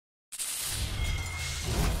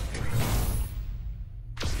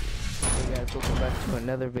back to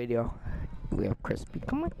another video. We have Crispy.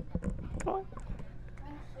 Come on. Come on. Don't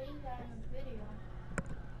say that in the video.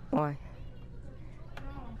 Why?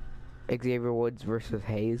 No. Xavier Woods versus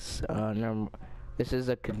Hayes. This is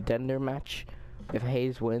a contender match. If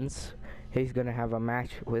Hayes wins, he's gonna have a match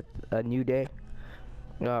with New Day.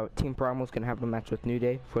 Team Primal's gonna have a match with New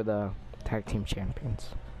Day for the tag team champions.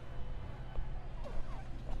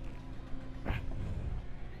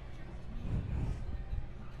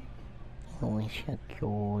 Holy shit,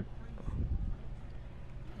 cute.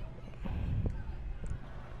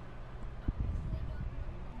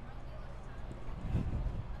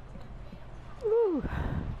 Woo.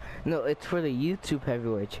 No, it's for the YouTube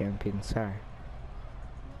heavyweight champion, sorry.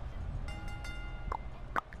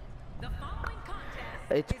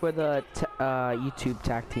 It's for the YouTube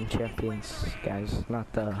tag team champions, guys,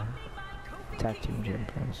 not the tag team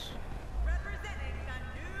champions. Representing the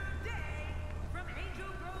New Day from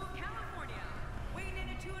Angel Grove, California, weighing in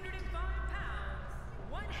at 205 pounds,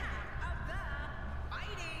 one half of the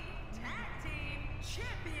Fighting Tag Team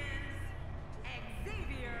Champions,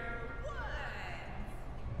 Xavier Woods.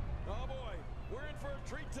 Oh boy, we're in for a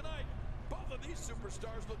treat tonight. Both of these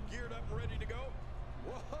superstars look geared up and ready to go.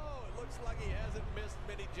 Whoa, it looks like he hasn't missed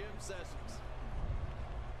many gym sessions.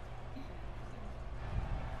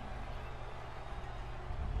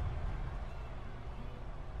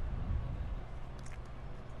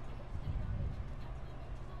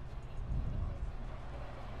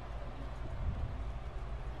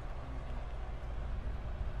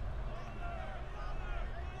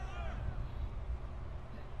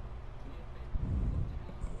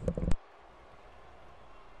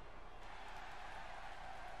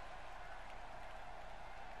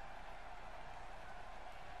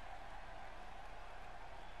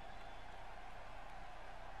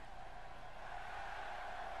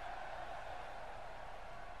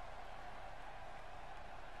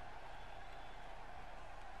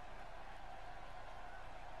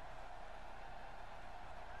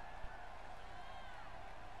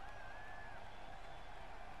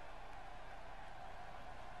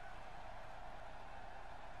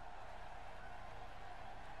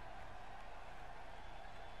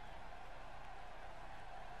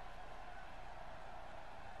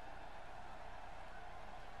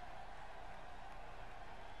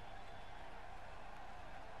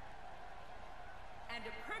 And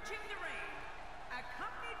approaching the ring,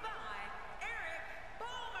 accompanied by Eric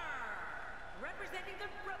Ballmer, representing the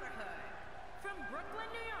Brotherhood, from Brooklyn,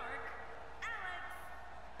 New York, Alex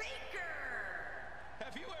Baker.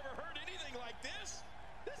 Have you ever heard anything like this?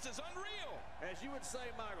 This is unreal. As you would say,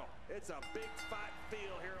 Michael, it's a big fight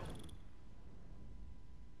feel here.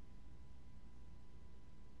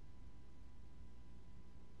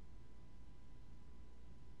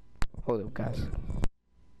 Hold up, guys.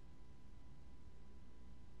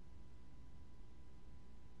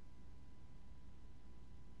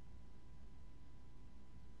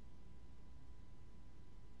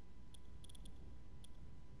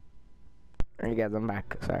 Alright guys, I'm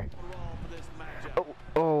back, sorry.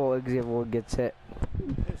 Oh, Xavier gets hit.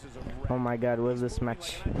 Oh my god, what is this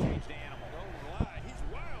match?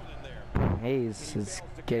 Hayes is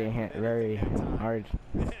getting hit very hard.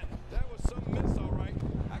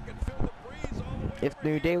 If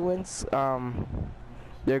New Day wins,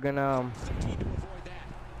 they're gonna,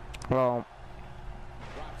 well,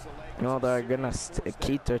 no, they're gonna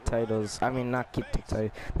keep their titles. I mean, not keep the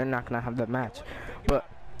title. They're not gonna have the match. But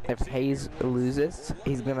if Hayes loses,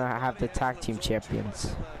 he's gonna have the tag team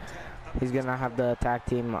champions. He's gonna have the tag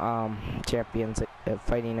team champions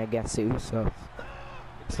fighting against the Usos.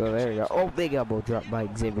 So there you go. Oh, big elbow drop by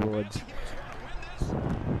Xavier Woods.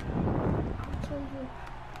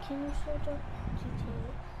 Can you show the detail?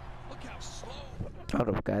 Look how slow. Hold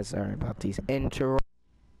up, guys. Sorry about these interruptions.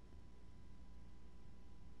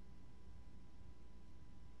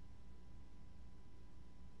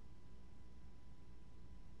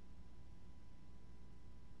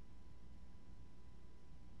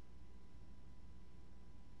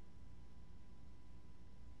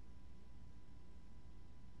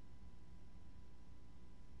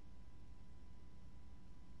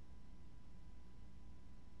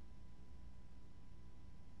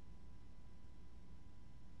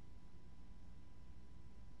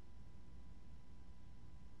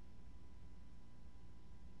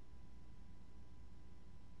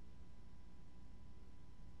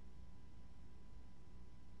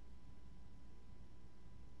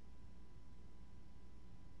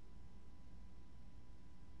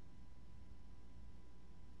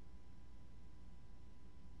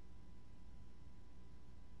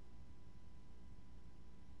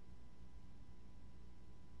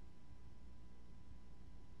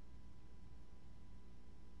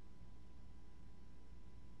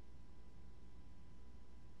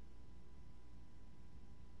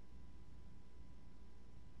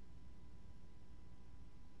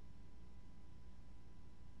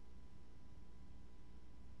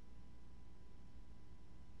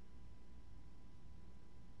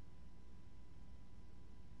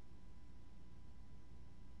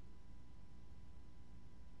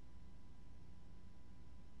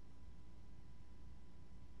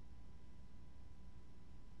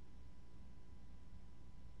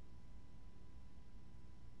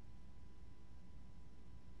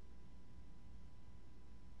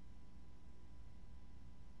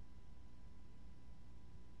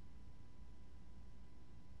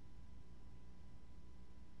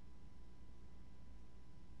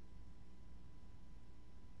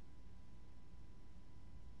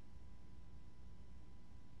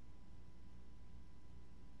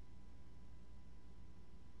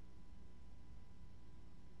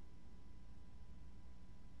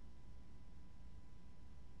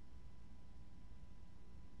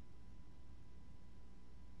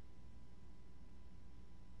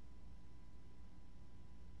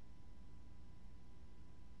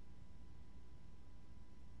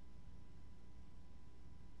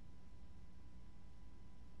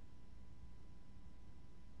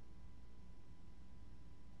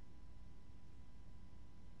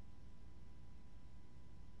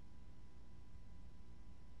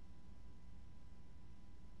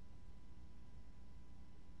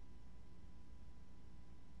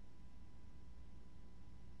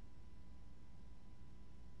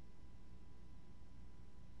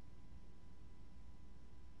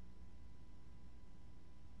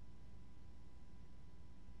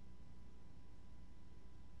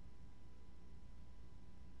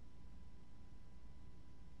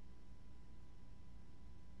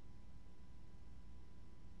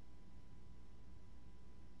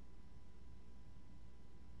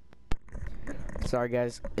 Sorry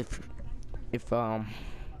guys, if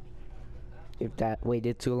that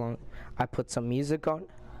waited too long. I put some music on.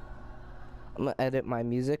 I'm gonna edit my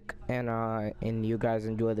music and you guys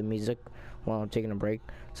enjoy the music while I'm taking a break.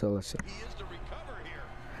 So let's see. He is to recover here.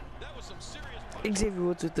 That was some serious. Xavier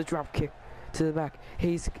Woods with the drop kick to the back.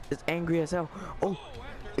 Hayes is angry as hell. Oh,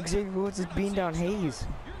 Xavier Woods is beating down Hayes.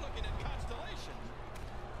 You're looking at constellation.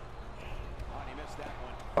 Oh, he missed that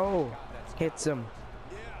one. Oh, hits him.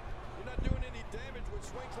 Yeah, you're not doing any damage with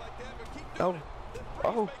swings like that, but keep Oh, doing it. The breeze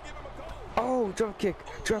oh, may give him a call. oh, drop kick,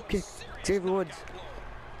 drop kick. Xavier Woods.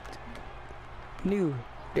 New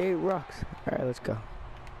day rocks. All right, let's go.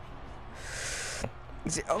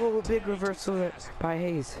 Oh, big reversal by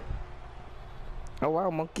Hayes. Oh wow,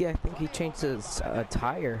 Monkey, I think he changed his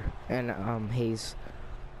tire and Hayes.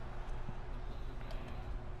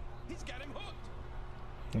 He's got him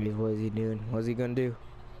hooked. What is he doing? What's he gonna do?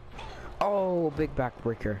 Oh, big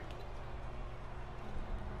backbreaker.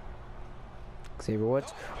 Xavier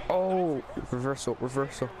Woods. Oh, reversal,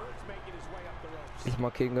 reversal. Is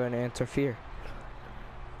Monkey going to interfere?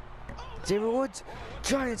 Xavier Woods,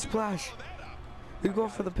 giant splash. He's going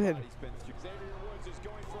for the pin.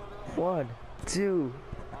 1, 2.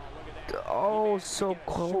 Oh, so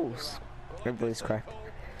close. Everybody's cracked.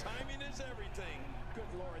 Timing is everything. Good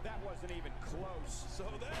Lord, that wasn't even close. So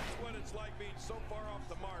that's what it's like being so far off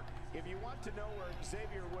the mark. If you want to know where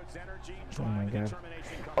Xavier Woods' energy, Oh my drive, and god.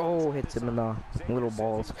 determination comes Oh, from, hits him in the little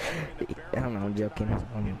balls. I don't know, I'm joking.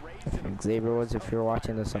 Xavier Woods, if you're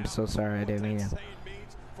watching this, I'm so sorry, I didn't mean it. saying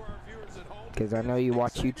means for our viewers at home. Because I know you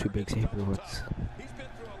watch YouTube, Xavier Woods. He's been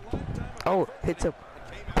through a lifetime of Oh, hits him.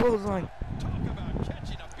 Clothesline. talk about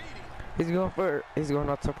catching a beating. He's going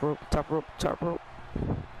on top rope, top rope, top rope.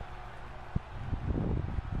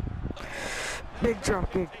 Big drop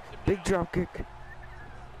kick, big drop kick.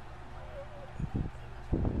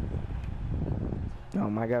 Oh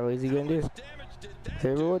my god, what is he gonna do? Damage did that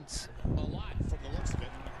Xavier do? Woods. A lot from the looks of it.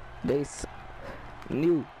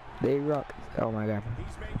 They rock. Oh my god.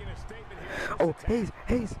 He's making a statement here. Oh,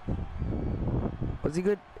 Hayes. Was he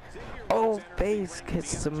good? Oh, Hayes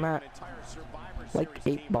hits the mat like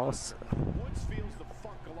 8 balls.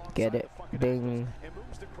 Get it? Ding.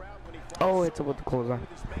 Oh, it's with the clothesline.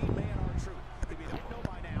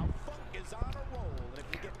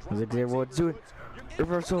 What's Xavier Woods doing?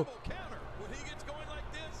 Reversal. When he gets going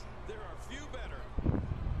like this, there are few better.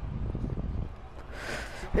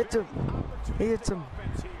 Hits him. He hits him.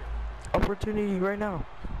 Opportunity right now.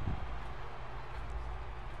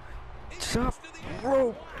 Chop.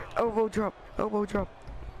 Rope. Elbow drop. Elbow drop.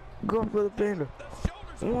 Go for the pin.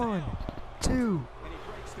 1, 2.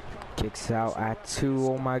 Kicks out at 2.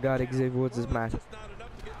 Oh my god, Xavier Woods is mad.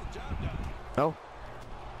 Oh.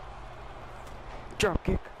 Drop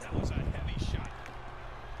kick. That was a heavy shot.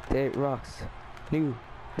 Day rocks. New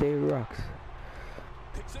day rocks.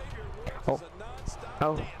 Xavier Woods Oh. is a non-stop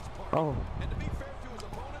Oh. dance party. Oh. And to be fair to his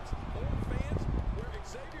opponents or fans, where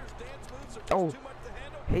Xavier's dance moves are just Oh. too much to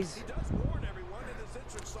handle, Hayes. he does warn everyone in his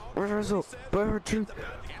entrance song. Reversal. He says But truth. he's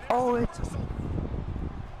about to get Oh, out. it's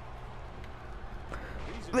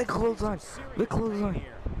big clothesline. Big clothesline.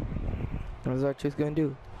 What's our truth gonna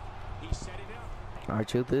do? He's setting up. Our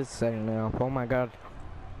truth is setting it up. Oh my god.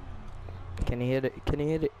 Can he hit it? Can he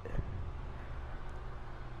hit it?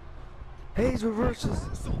 Hayes reverses.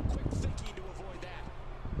 So quick thinking to avoid that.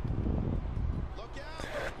 Look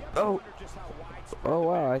out. Oh. Oh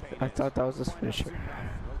wow, I thought that was his finisher. No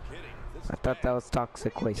kidding. This I thought that was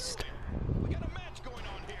toxic waste. we got a match going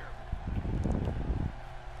on here.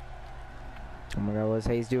 Oh my god, what's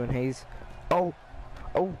Hayes doing? Hayes. Oh.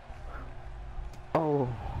 Oh. Oh.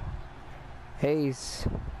 Hayes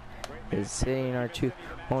is hitting our truth.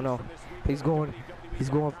 Oh no. He's going. He's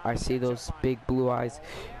going. I see those big blue eyes.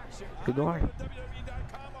 He's going.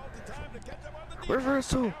 WWE.com all the time to catch up on the defense.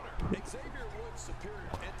 Reversal. Xavier Woods' superior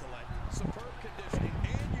intellect, superb conditioning,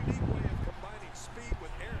 and unique way of combining speed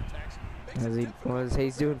with air attacks makes What is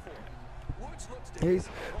Hayes doing? Woods looks to Hayes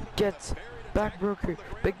gets backbreaker.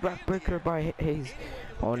 Big backbreaker by Hayes.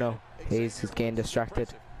 Oh no. Hayes is getting distracted.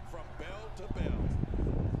 from bell to bell.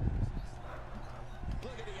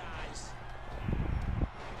 Look at the eyes.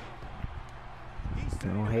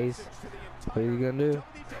 No, Hayes. What are you gonna do?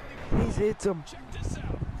 Hayes hits him. Check this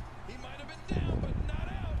out. He might have been down, but not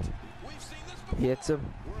out. We've seen this before. He hits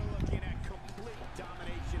him. We're looking at complete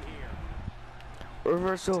domination here.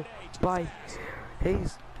 Reversal by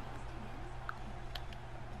Hayes.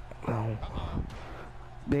 Oh.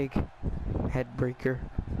 Big head breaker.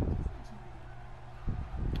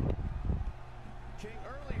 King,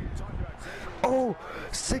 earlier you talked about Xavier Oh,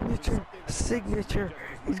 signature.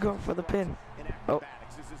 He's going for the pin. in Oh.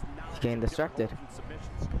 acrobatics. This is not getting distracted.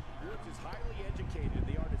 Submissions. Woods is highly educated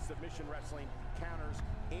in the art of submission wrestling, counters,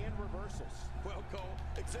 and reversals. Well, Cole,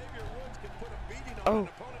 Xavier Woods can put a beating on Oh. an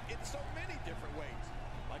opponent in so many different ways.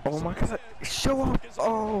 Like Oh the my song God! says, Show up! is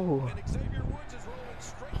Oh! and Xavier Woods is rolling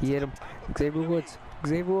straight He to hit the him. top of Xavier WWE. Woods.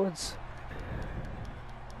 Xavier Woods.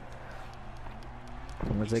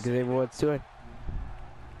 What's Xavier Woods doing?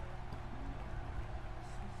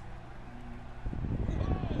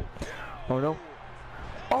 Oh no!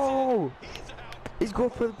 Oh! He's going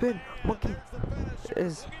for the pin. Monkey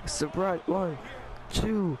is surprise. 1,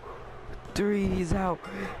 2, 3. He's out.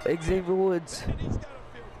 Xavier Woods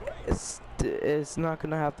is not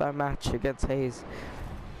gonna have that match against Hayes.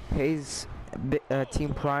 Hayes,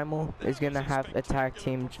 Team Primal is gonna have a tag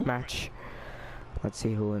team match. Let's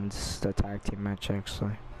see who wins the tag team match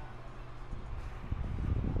actually.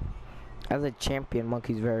 As a champion,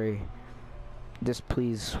 Monkey's very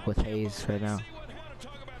displeased with Hayes right now.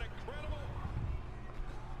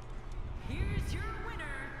 Here's your winner,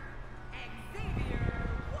 Xavier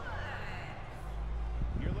Woods.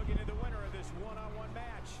 You're looking at the winner of this one-on-one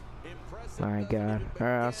match. Impressive. My God.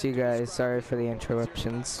 Alright, I'll see you guys. Sorry for the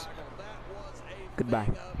interruptions. That was a Goodbye.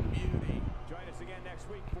 thing of beauty.